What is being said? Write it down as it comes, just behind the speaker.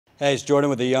Hey, it's Jordan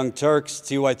with the Young Turks,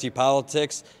 TYT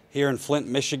Politics, here in Flint,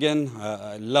 Michigan.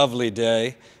 A lovely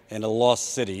day in a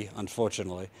lost city,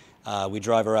 unfortunately. We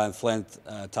drive around Flint.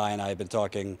 Ty and I have been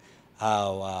talking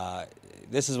how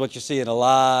this is what you see in a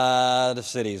lot of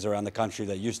cities around the country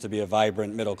that used to be a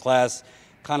vibrant middle class,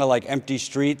 kind of like empty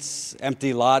streets,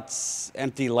 empty lots,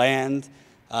 empty land.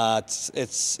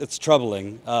 It's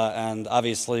troubling, and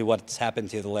obviously what's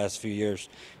happened here the last few years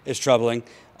is troubling.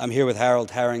 I'm here with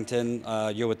Harold Harrington.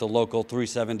 You're with the Local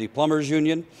 370 Plumbers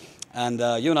Union, and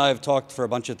you and I have talked for a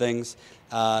bunch of things.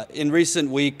 In recent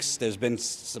weeks, there's been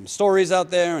some stories out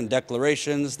there and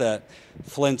declarations that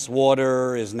Flint's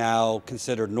water is now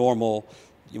considered normal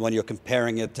when you're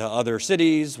comparing it to other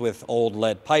cities with old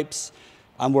lead pipes.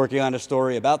 I'm working on a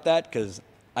story about that because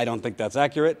I don't think that's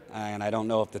accurate, and I don't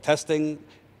know if the testing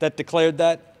that declared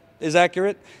that is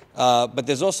accurate. But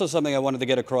there's also something I wanted to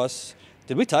get across.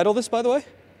 Did we title this, by the way?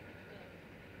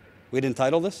 We didn't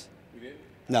title this? We did?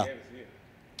 No.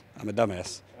 I'm a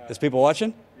dumbass. Is people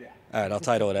watching? Yeah. All right, I'll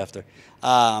title it after.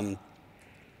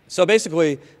 So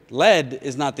basically, lead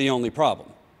is not the only problem.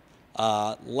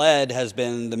 Lead has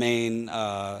been the main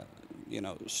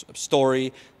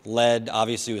story. Lead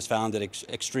obviously was found at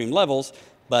extreme levels,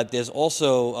 but there's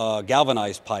also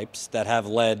galvanized pipes that have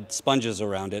lead sponges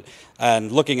around it. And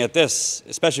looking at this,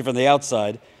 especially from the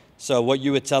outside, so what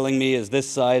you were telling me is this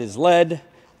side is lead,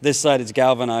 this side is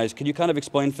galvanized. Can you kind of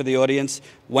explain for the audience,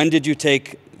 when did you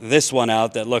take this one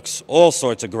out that looks all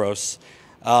sorts of gross,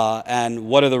 and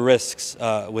what are the risks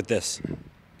with this?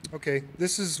 Okay,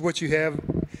 this is what you have.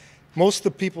 Most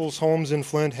of the people's homes in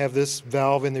Flint have this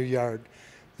valve in their yard.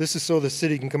 This is so the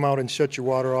city can come out and shut your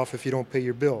water off if you don't pay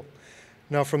your bill.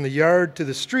 Now from the yard to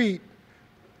the street,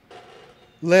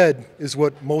 lead is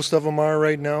what most of them are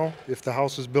right now. If the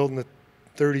house was built in the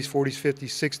 30s, 40s,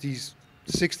 50s,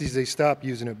 60s, they stopped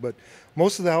using it. But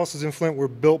most of the houses in Flint were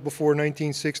built before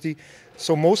 1960,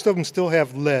 so most of them still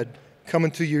have lead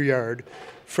coming to your yard.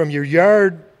 From your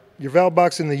yard, your valve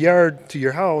box in the yard to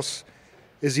your house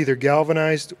is either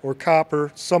galvanized or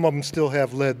copper. Some of them still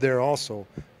have lead there also.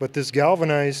 But this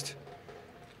galvanized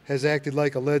has acted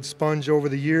like a lead sponge over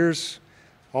the years.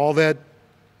 All that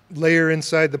layer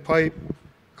inside the pipe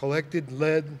collected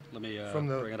lead. Let me from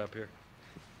the, bring it up here.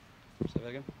 Say that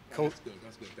again? That's good,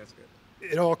 that's good, that's good.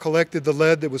 It all collected the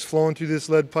lead that was flowing through this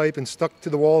lead pipe and stuck to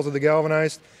the walls of the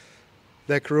galvanized.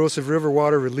 That corrosive river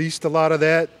water released a lot of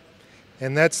that,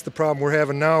 and that's the problem we're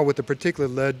having now with the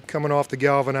particulate lead coming off the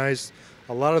galvanized.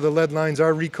 A lot of the lead lines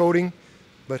are recoating,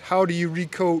 but how do you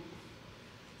recoat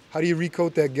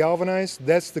that galvanized?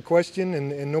 That's the question,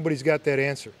 and nobody's got that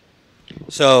answer.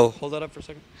 So hold that up for a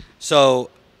second.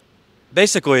 So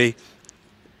basically,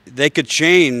 they could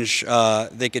change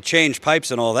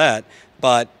pipes and all that,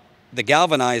 but the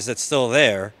galvanized that's still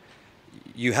there,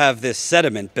 you have this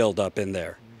sediment buildup in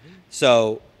there. Mm-hmm.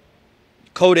 So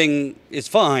coating is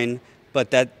fine,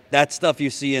 but that stuff you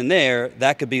see in there,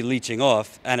 that could be leaching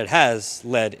off, and it has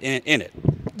lead in it.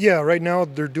 Yeah, right now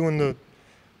they're doing the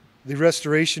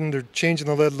restoration, they're changing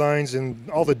the lead lines, and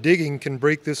all the digging can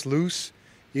break this loose.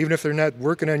 Even if they're not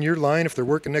working on your line, if they're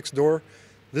working next door,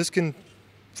 this can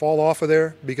fall off of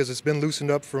there because it's been loosened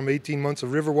up from 18 months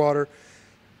of river water.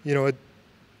 You know,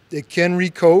 it can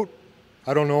recoat.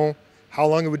 I don't know how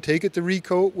long it would take it to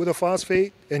recoat with a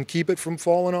phosphate and keep it from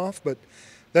falling off, but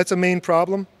that's a main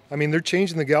problem. I mean, they're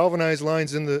changing the galvanized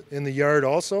lines in the yard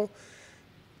also,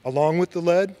 along with the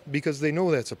lead, because they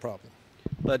know that's a problem.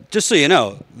 But just so you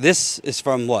know, this is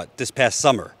from what? This past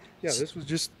summer? Yeah, this was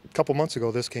just a couple months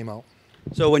ago this came out.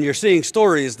 So when you're seeing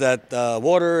stories that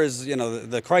water is,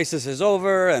 the crisis is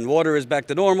over and water is back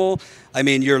to normal, I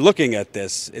mean, you're looking at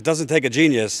this. It doesn't take a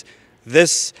genius.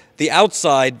 The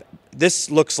outside,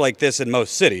 this looks like this in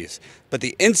most cities, but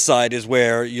the inside is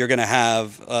where you're going to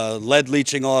have lead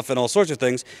leaching off and all sorts of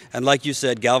things. And like you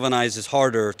said, galvanized is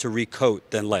harder to recoat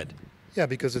than lead. Yeah,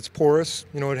 because it's porous.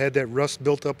 You know, it had that rust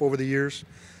built up over the years.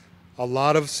 A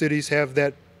lot of cities have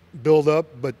that build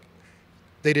up, but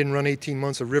they didn't run 18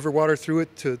 months of river water through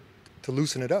it to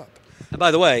loosen it up. And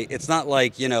by the way, it's not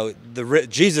like,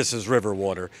 Jesus' river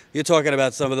water. You're talking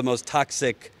about some of the most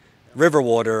toxic river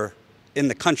water in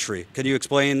the country. Can you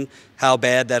explain how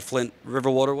bad that Flint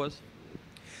river water was?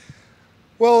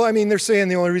 Well, I mean, they're saying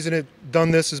the only reason it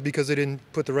done this is because they didn't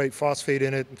put the right phosphate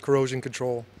in it, corrosion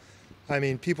control. I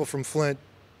mean, people from Flint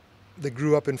that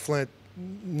grew up in Flint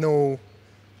know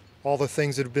all the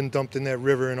things that have been dumped in that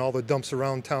river and all the dumps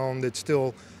around town that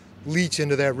still leach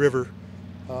into that river,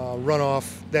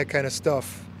 runoff, that kind of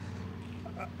stuff.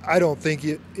 I don't think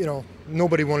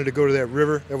nobody wanted to go to that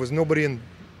river. There was nobody in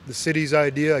the city's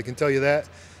idea, I can tell you that.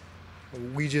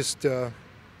 We just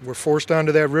were forced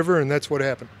onto that river, and that's what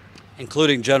happened.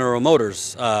 Including General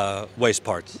Motors waste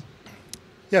parts.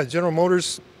 Yeah, General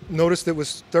Motors noticed it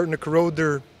was starting to corrode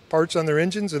their parts on their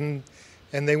engines, and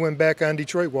they went back on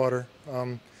Detroit water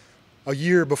a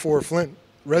year before Flint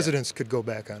residents could go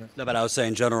back on it. No, but I was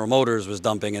saying General Motors was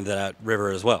dumping into that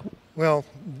river as well. Well,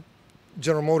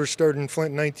 General Motors started in Flint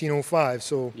in 1905,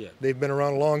 so Yeah. they've been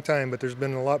around a long time, but there's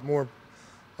been a lot more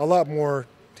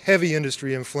heavy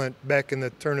industry in Flint back in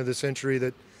the turn of the century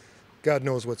that God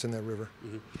knows what's in that river.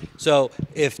 So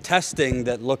if testing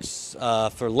that looks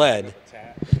for lead,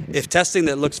 if testing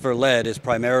that looks for lead is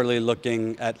primarily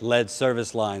looking at lead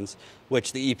service lines,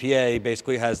 which the EPA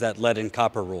basically has that lead and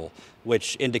copper rule,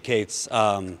 which indicates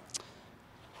you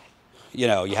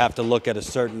have to look at a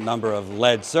certain number of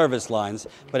lead service lines.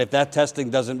 But if that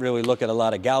testing doesn't really look at a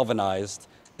lot of galvanized,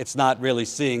 it's not really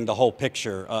seeing the whole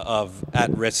picture of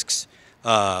at-risk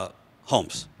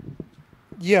homes.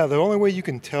 Yeah, the only way you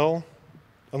can tell,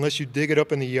 unless you dig it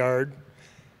up in the yard,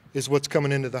 is what's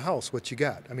coming into the house, what you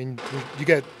got. I mean, you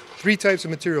got three types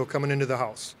of material coming into the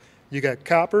house. You got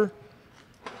copper,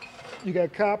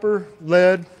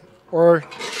 lead, or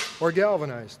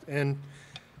galvanized. And,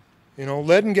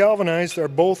 lead and galvanized are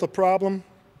both a problem.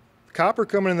 Copper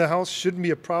coming in the house shouldn't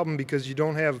be a problem because you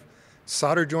don't have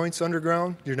solder joints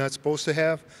underground. You're not supposed to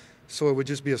have. So it would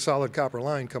just be a solid copper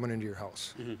line coming into your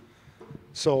house.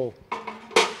 So,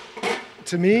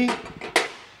 to me,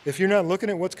 if you're not looking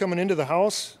at what's coming into the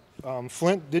house,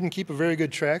 Flint didn't keep a very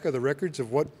good track of the records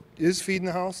of what is feeding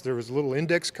the house. There was little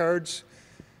index cards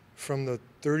from the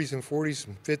 30s and 40s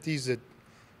and 50s that,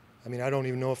 I don't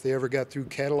even know if they ever got through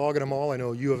cataloging them all. I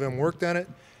know U of M worked on it,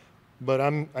 but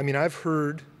I've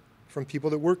heard from people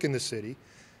that work in the city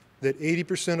that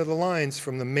 80% of the lines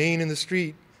from the main in the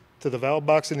street to the valve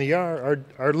box in the yard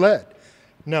are lead.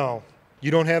 Now,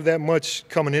 you don't have that much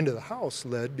coming into the house,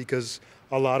 lead, because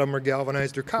a lot of them are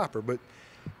galvanized or copper. But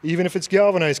even if it's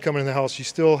galvanized coming in the house, you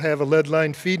still have a lead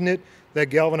line feeding it.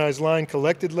 That galvanized line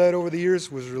collected lead over the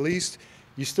years, was released.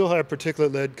 You still have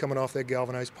particulate lead coming off that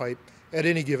galvanized pipe at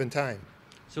any given time.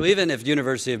 So even if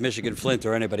University of Michigan Flint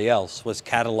or anybody else was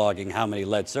cataloging how many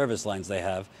lead service lines they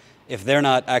have, if they're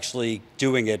not actually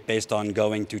doing it based on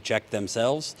going to check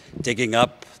themselves, digging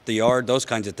up the yard, those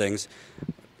kinds of things,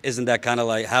 isn't that kind of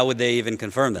like, how would they even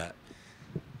confirm that?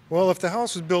 Well, if the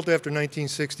house was built after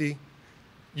 1960,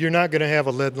 you're not going to have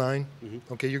a lead line.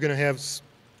 Okay, you're going to have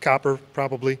copper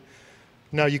probably.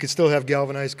 Now you could still have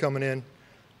galvanized coming in,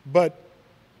 but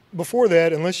before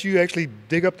that, unless you actually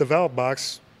dig up the valve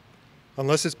box,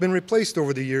 unless it's been replaced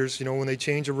over the years, when they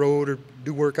change a road or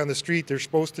do work on the street, they're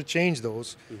supposed to change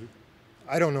those.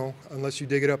 I don't know, unless you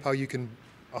dig it up, how you can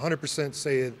 100%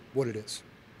 say what it is.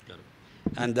 Got it.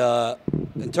 And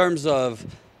in terms of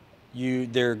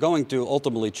they're going to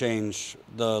ultimately change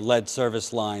the lead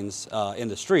service lines in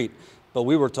the street, but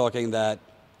we were talking that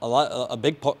a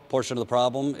big portion of the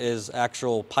problem is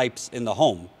actual pipes in the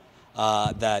home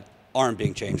that aren't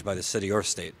being changed by the city or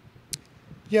state.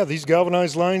 Yeah, these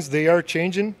galvanized lines, they are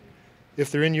changing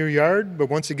if they're in your yard, but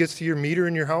once it gets to your meter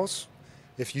in your house,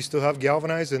 if you still have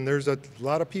galvanized, and there's a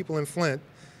lot of people in Flint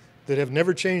that have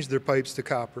never changed their pipes to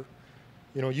copper,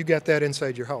 you got that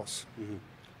inside your house.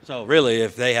 So really,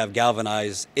 if they have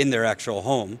galvanized in their actual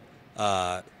home,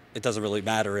 it doesn't really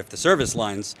matter if the service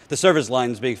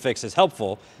lines being fixed is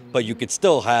helpful, but you could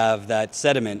still have that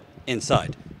sediment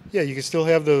inside. Yeah, you can still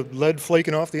have the lead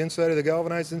flaking off the inside of the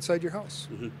galvanized inside your house.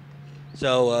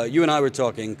 So you and I were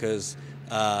talking because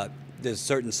there's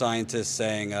certain scientists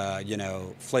saying,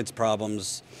 Flint's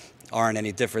problems aren't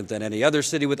any different than any other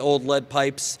city with old lead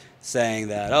pipes, saying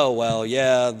that, oh, well,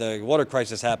 yeah, the water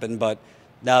crisis happened, but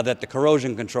now that the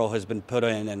corrosion control has been put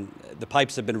in and the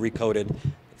pipes have been recoated,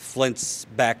 Flint's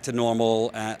back to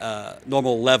normal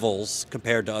levels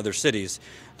compared to other cities.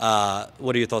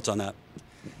 What are your thoughts on that?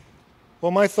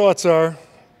 Well, my thoughts are,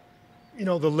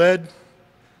 the lead,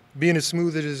 being as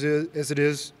smooth as it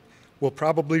is, will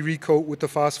probably recoat with the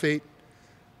phosphate,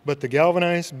 but the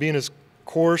galvanized, being as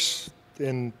coarse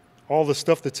and all the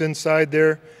stuff that's inside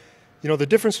there, the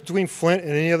difference between Flint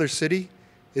and any other city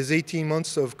is 18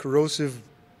 months of corrosive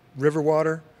river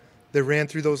water that ran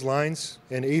through those lines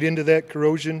and ate into that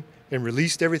corrosion and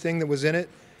released everything that was in it.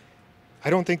 I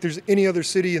don't think there's any other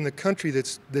city in the country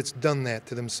that's done that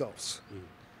to themselves.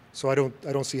 So I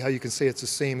don't see how you can say it's the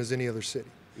same as any other city.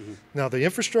 Now the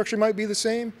infrastructure might be the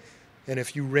same, and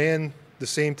if you ran the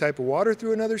same type of water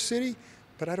through another city,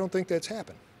 but I don't think that's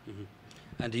happened.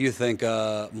 And do you think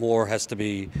more has to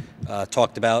be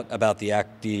talked about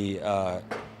the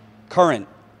current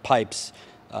pipes,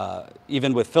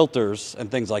 even with filters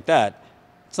and things like that?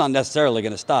 It's not necessarily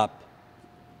going to stop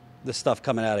the stuff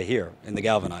coming out of here in the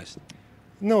galvanized.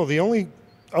 No, the only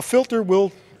A filter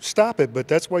will stop it, but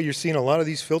that's why you're seeing a lot of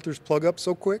these filters plug up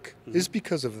so quick, is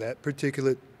because of that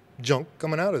particulate junk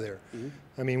coming out of there.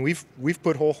 I mean, we've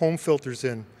put whole home filters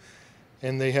in,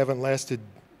 and they haven't lasted,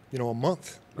 a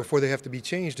month before they have to be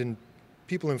changed. And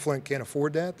people in Flint can't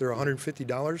afford that. They're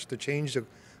 $150 to change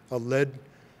a lead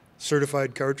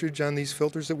certified cartridge on these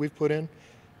filters that we've put in,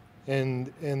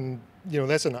 and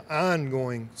that's an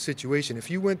ongoing situation.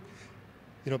 If you went,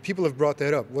 people have brought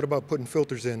that up. What about putting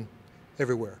filters in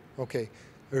everywhere? Okay,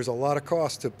 there's a lot of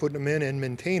cost to putting them in and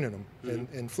maintaining them,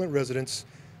 and Flint residents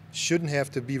shouldn't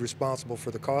have to be responsible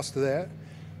for the cost of that.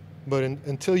 But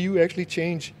until you actually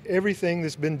change everything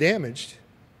that's been damaged,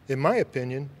 in my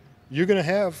opinion, you're going to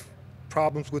have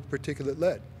problems with particulate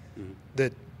lead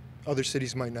that other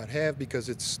cities might not have, because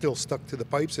it's still stuck to the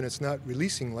pipes and it's not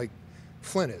releasing like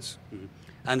Flint is.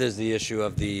 And there's the issue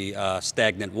of the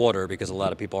stagnant water, because a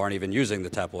lot of people aren't even using the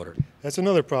tap water. That's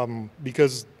another problem,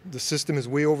 because the system is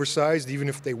way oversized. Even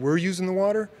if they were using the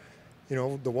water,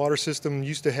 the water system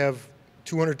used to have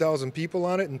 200,000 people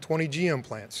on it and 20 GM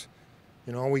plants.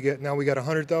 Now we got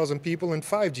 100,000 people and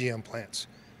 5 GM plants,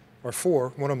 or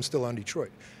 4. One of them still on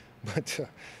Detroit. But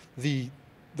the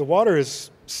water is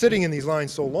sitting in these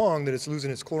lines so long that it's losing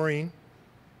its chlorine,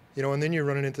 and then you're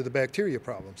running into the bacteria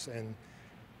problems, and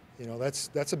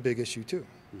that's a big issue too.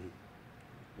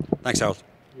 Thanks, Harold.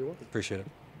 You're welcome. Appreciate it.